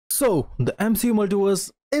So, the MCU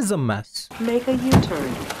Multiverse is a mess. Make a U-turn,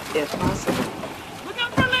 if possible. Look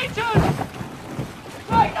out for Legion!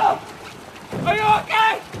 Michael! Are you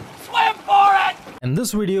okay? Swim for it! In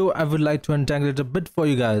this video, I would like to untangle it a bit for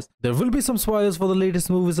you guys. There will be some spoilers for the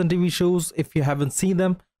latest movies and TV shows if you haven't seen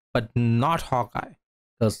them, but not Hawkeye.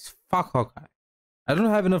 Because fuck Hawkeye. I don't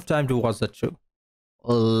have enough time to watch that show.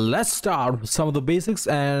 Let's start with some of the basics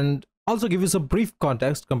and also give you some brief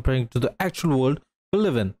context comparing to the actual world we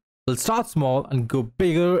live in. We'll start small and go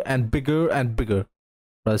bigger and bigger and bigger.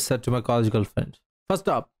 What I said to my college girlfriend. First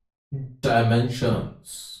up,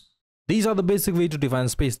 dimensions. These are the basic way to define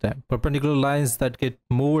space-time. Perpendicular lines that get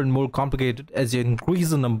more and more complicated as you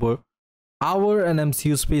increase the number. Our and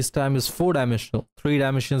MCU space-time is 4-dimensional. 3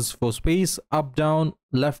 dimensions for space, up, down,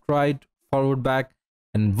 left, right, forward, back,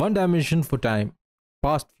 and 1 dimension for time,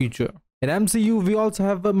 past, future. In MCU, we also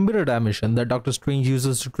have a mirror dimension that Doctor Strange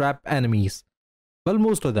uses to trap enemies. Well,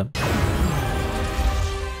 most of them.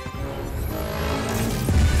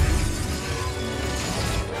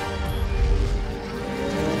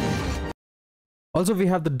 Also, we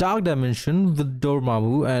have the dark dimension with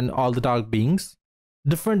Dormammu and all the dark beings.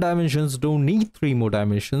 Different dimensions don't need 3 more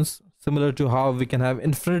dimensions, similar to how we can have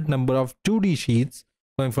infinite number of 2D sheets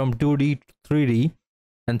going from 2D to 3D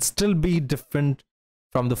and still be different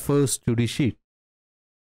from the first 2D sheet.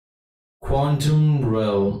 Quantum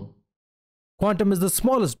realm. Quantum is the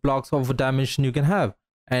smallest blocks of a dimension you can have,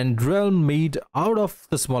 and realm made out of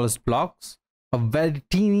the smallest blocks. A very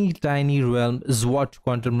teeny tiny realm is what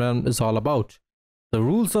quantum realm is all about. The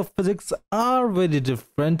rules of physics are very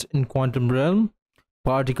different in quantum realm.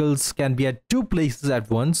 Particles can be at 2 places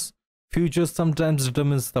at once. Future sometimes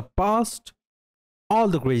determines the past. All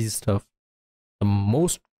the crazy stuff. The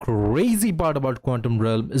most crazy part about quantum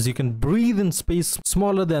realm is you can breathe in space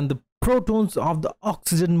smaller than the protons of the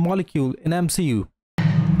oxygen molecule in MCU.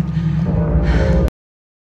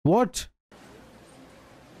 What?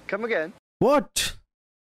 Come again? What?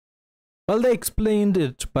 Well, they explained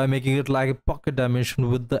it by making it like a pocket dimension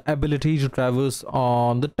with the ability to traverse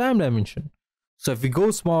on the time dimension. So if you go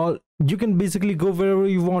small, you can basically go wherever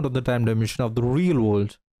you want on the time dimension of the real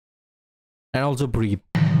world. And also breathe.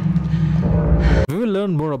 We will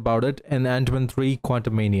learn more about it in Ant-Man 3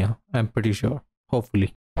 Quantumania, I'm pretty sure.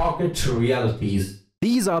 Hopefully. Pocket realities.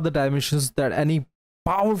 These are the dimensions that any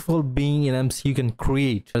powerful being in MCU can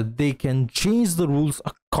create. They can change the rules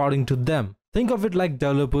according to them. Think of it like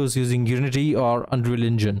developers using Unity or Unreal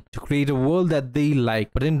Engine to create a world that they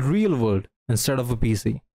like, but in real world instead of a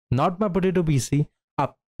PC. Not my potato PC, a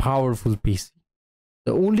powerful PC.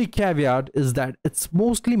 The only caveat is that it's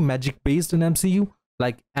mostly magic based in MCU,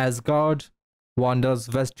 like Asgard, Wanda's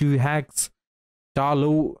Vestige hacks,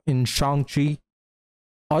 Talo in Shang-Chi,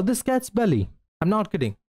 or this cat's belly. I'm not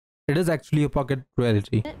kidding. It is actually a pocket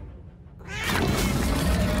reality.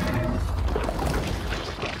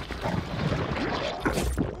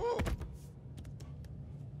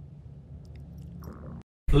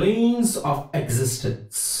 Planes of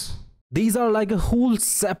existence. These are like a whole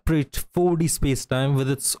separate 4D space-time with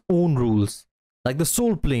its own rules. Like the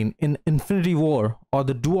Soul Plane in Infinity War or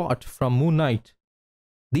the Duat from Moon Knight.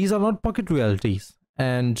 These are not pocket realities.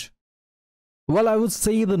 And well, I would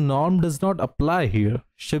say the norm does not apply here.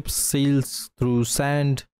 Ships sails through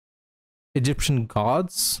sand. Egyptian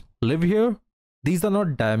gods live here. These are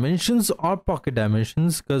not dimensions or pocket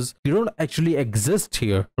dimensions because you don't actually exist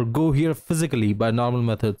here or go here physically by normal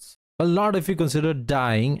methods. Well, not if you consider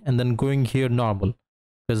dying and then going here normal,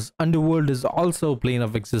 because underworld is also a plane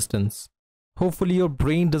of existence. Hopefully your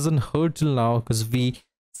brain doesn't hurt till now because we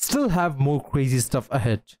still have more crazy stuff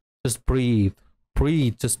ahead. Just breathe,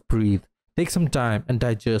 breathe, just breathe. Take some time and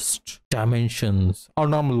digest. Dimensions or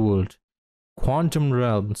normal world. Quantum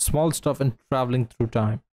realm, small stuff and traveling through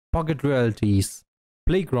time. Pocket realities,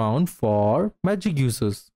 playground for magic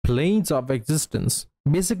users, planes of existence,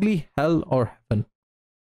 basically hell or heaven.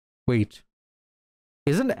 Wait,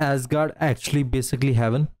 isn't Asgard actually basically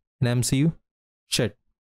heaven in MCU? Shit.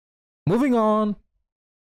 Moving on.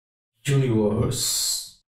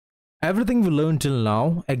 Universe. Everything we learned till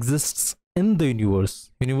now exists in the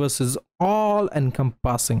universe. Universe is all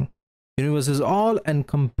encompassing. Universe is all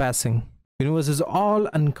encompassing. Universe is all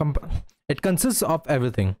encompassing. It consists of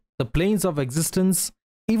everything. The planes of existence,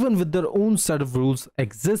 even with their own set of rules,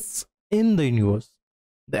 exists in the universe.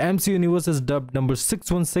 The MCU universe is dubbed number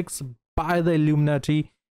 616 by the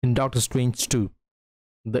Illuminati in Doctor Strange 2.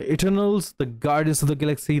 The Eternals, the Guardians of the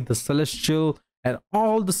Galaxy, the Celestial, and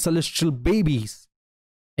all the Celestial babies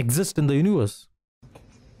exist in the universe.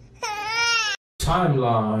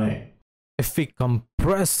 Timeline. If we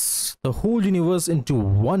compress the whole universe into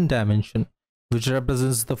 1 dimension, which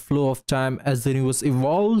represents the flow of time as the universe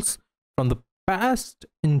evolves from the past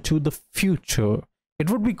into the future. It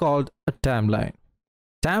would be called a timeline.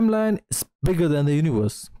 Timeline is bigger than the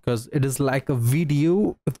universe because it is like a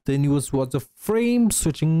video if the universe was a frame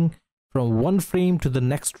switching from one frame to the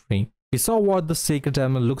next frame. We saw what the sacred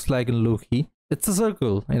timeline looks like in Loki. It's a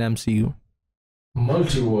circle in MCU.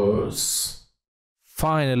 Multiverse.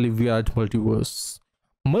 Finally, we are at multiverse.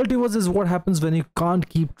 Multiverse is what happens when you can't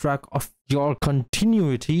keep track of your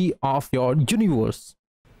continuity of your universe.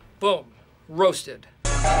 Boom. Roasted.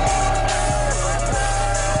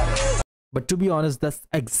 But to be honest, that's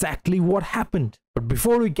exactly what happened. But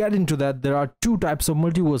before we get into that, there are two types of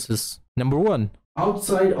multiverses. Number one,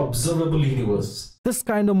 outside observable universe. This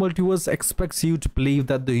kind of multiverse expects you to believe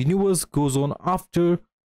that the universe goes on after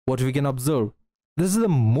what we can observe. This is the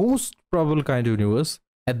most probable kind of universe.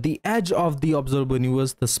 At the edge of the observable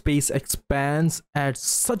universe, the space expands at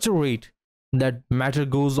such a rate that matter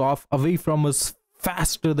goes off away from us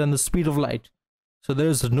faster than the speed of light. So there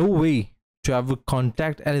is no way to ever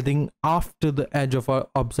contact anything after the edge of our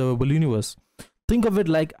observable universe. Think of it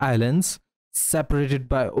like islands separated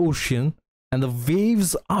by ocean, and the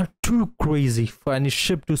waves are too crazy for any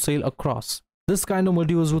ship to sail across. This kind of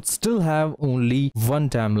multiverse would still have only one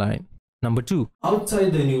timeline. Number two,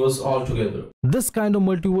 outside the universe altogether. This kind of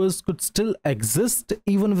multiverse could still exist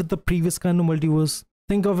even with the previous kind of multiverse.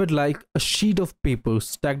 Think of it like a sheet of paper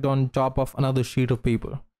stacked on top of another sheet of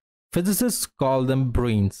paper. Physicists call them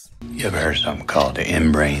brains. You ever heard something called the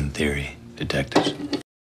in-brain theory, detectives?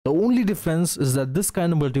 The only difference is that this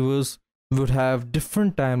kind of multiverse would have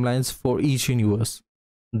different timelines for each universe.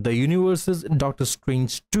 The universes in Doctor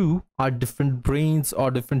Strange 2 are different brains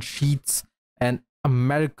or different sheets, and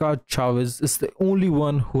America Chavez is the only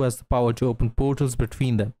one who has the power to open portals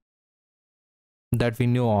between them that we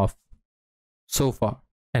know of so far.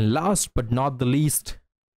 And last but not the least,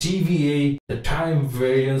 TVA, the Time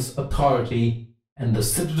Variance Authority, and the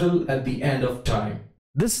Citadel at the end of time.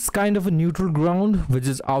 This is kind of a neutral ground which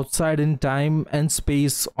is outside in time and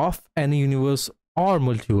space of any universe or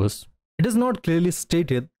multiverse. It is not clearly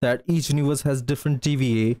stated that each universe has different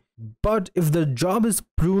TVA, but if their job is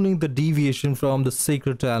pruning the deviation from the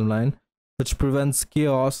sacred timeline, which prevents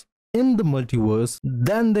chaos in the multiverse,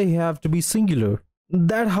 then they have to be singular.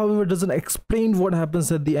 That, however, doesn't explain what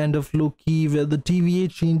happens at the end of Loki, where the TVA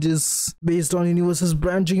changes based on universes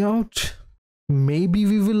branching out. Maybe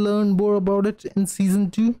we will learn more about it in season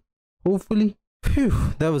 2, hopefully.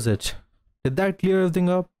 Phew, that was it. Did that clear everything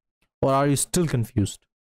up? Or are you still confused?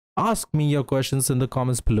 Ask me your questions in the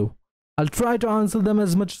comments below. I'll try to answer them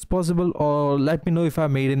as much as possible, or let me know if I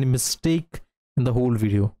made any mistake in the whole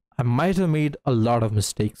video. I might have made a lot of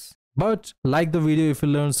mistakes. But like the video if you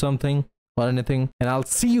learned something or anything, and I'll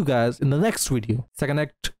see you guys in the next video. Second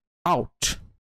Act out.